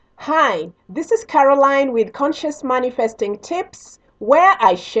Hi, this is Caroline with Conscious Manifesting Tips, where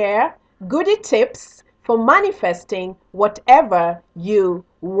I share goody tips for manifesting whatever you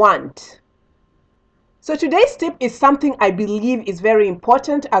want. So today's tip is something I believe is very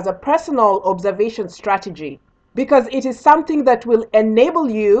important as a personal observation strategy because it is something that will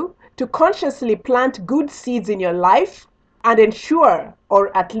enable you to consciously plant good seeds in your life and ensure,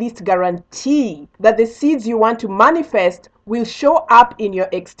 or at least guarantee, that the seeds you want to manifest will show up in your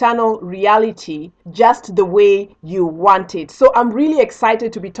external reality just the way you want it. So I'm really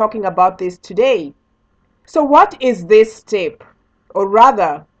excited to be talking about this today. So what is this tip? Or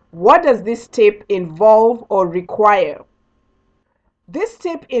rather, what does this tip involve or require? This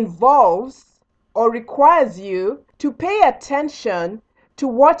tip involves or requires you to pay attention to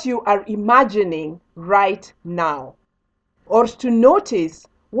what you are imagining right now, or to notice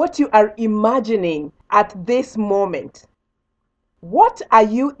what you are imagining at this moment. What are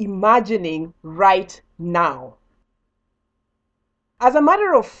you imagining right now? As a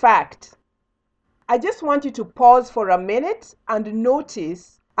matter of fact, I just want you to pause for a minute and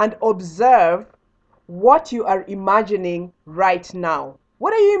notice and observe what you are imagining right now.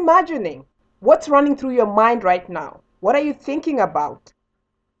 What are you imagining? What's running through your mind right now? What are you thinking about?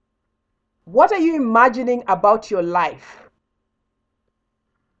 What are you imagining about your life?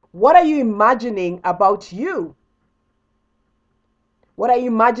 What are you imagining about you? What are you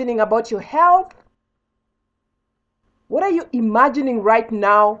imagining about your health? What are you imagining right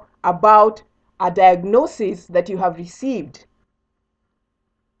now about a diagnosis that you have received?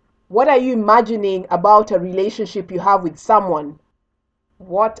 What are you imagining about a relationship you have with someone?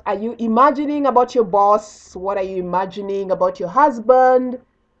 What are you imagining about your boss? What are you imagining about your husband?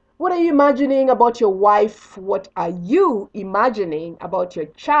 What are you imagining about your wife? What are you imagining about your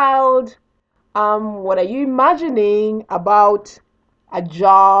child? What are you imagining about a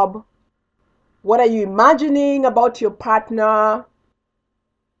job? What are you imagining about your partner?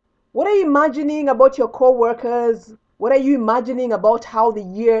 What are you imagining about your co-workers? What are you imagining about how the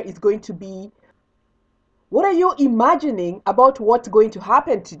year is going to be? What are you imagining about what's going to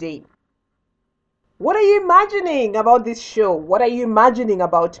happen today? What are you imagining about this show? What are you imagining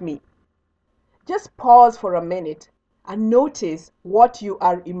about me? Just pause for a minute and notice what you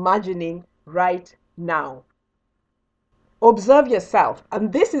are imagining right now. Observe yourself,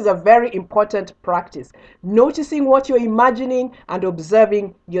 and this is a very important practice. Noticing what you're imagining and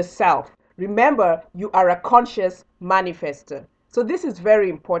observing yourself. Remember, you are a conscious manifester. So this is very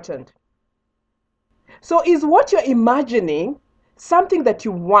important. So is what you're imagining something that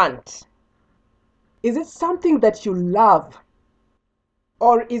you want? Is it something that you love?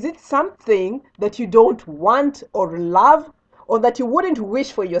 Or is it something that you don't want or love, or that you wouldn't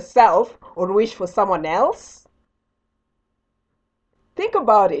wish for yourself or wish for someone else? Think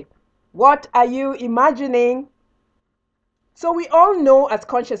about it. What are you imagining? So we all know as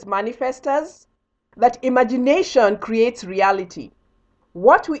conscious manifestors that imagination creates reality.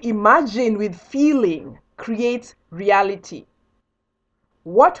 What we imagine with feeling creates reality.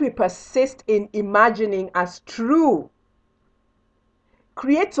 What we persist in imagining as true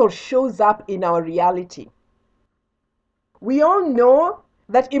creates or shows up in our reality. We all know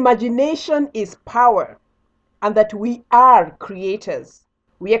that imagination is power and that we are creators.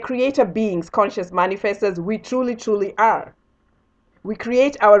 We are creator beings, conscious manifestors. We truly, truly are. We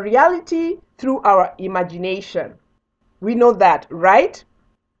create our reality through our imagination. We know that, right?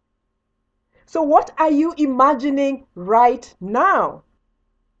 So what are you imagining right now?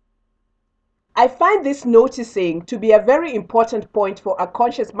 I find this noticing to be a very important point for a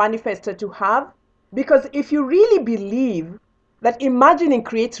conscious manifestor to have, because if you really believe that imagining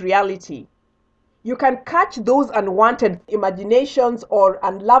creates reality, you can catch those unwanted imaginations or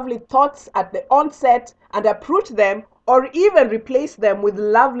unlovely thoughts at the onset and uproot them, or even replace them with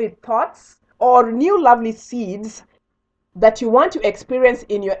lovely thoughts or new lovely seeds that you want to experience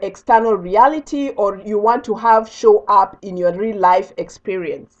in your external reality, or you want to have show up in your real life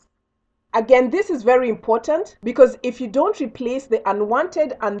experience. Again, this is very important because if you don't replace the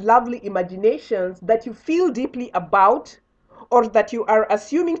unwanted and unlovely imaginations that you feel deeply about or that you are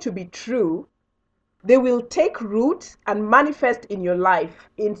assuming to be true, they will take root and manifest in your life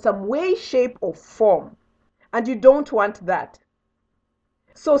in some way, shape, or form. And you don't want that.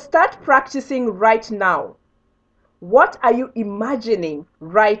 So start practicing right now. What are you imagining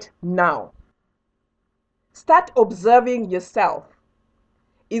right now? Start observing yourself.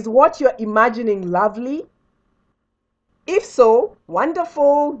 Is what you're imagining lovely? If so,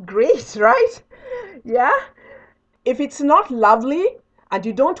 wonderful, great, right? Yeah? If it's not lovely and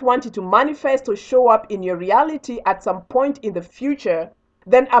you don't want it to manifest or show up in your reality at some point in the future,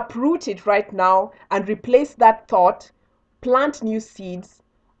 then uproot it right now and replace that thought. Plant new seeds,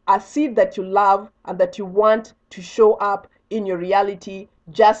 a seed that you love and that you want to show up in your reality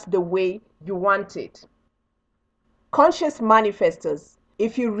just the way you want it. Conscious manifestors,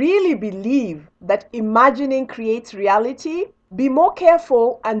 if you really believe that imagining creates reality, be more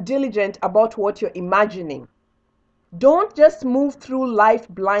careful and diligent about what you're imagining. Don't just move through life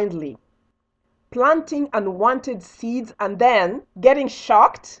blindly, planting unwanted seeds and then getting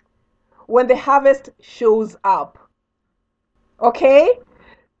shocked when the harvest shows up. Okay?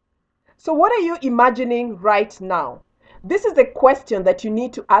 So, what are you imagining right now? This is a question that you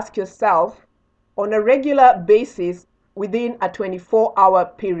need to ask yourself on a regular basis within a 24-hour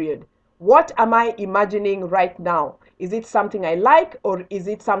period. What am I imagining right now? Is it something I like or is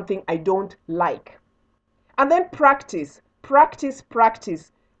it something I don't like? And then practice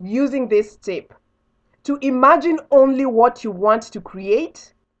using this tip to imagine only what you want to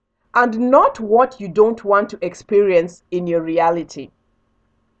create and not what you don't want to experience in your reality.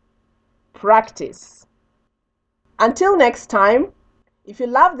 Practice. Until next time, if you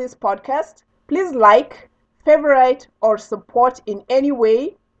love this podcast, please like, favorite, or support in any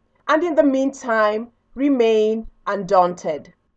way. And in the meantime, remain undaunted.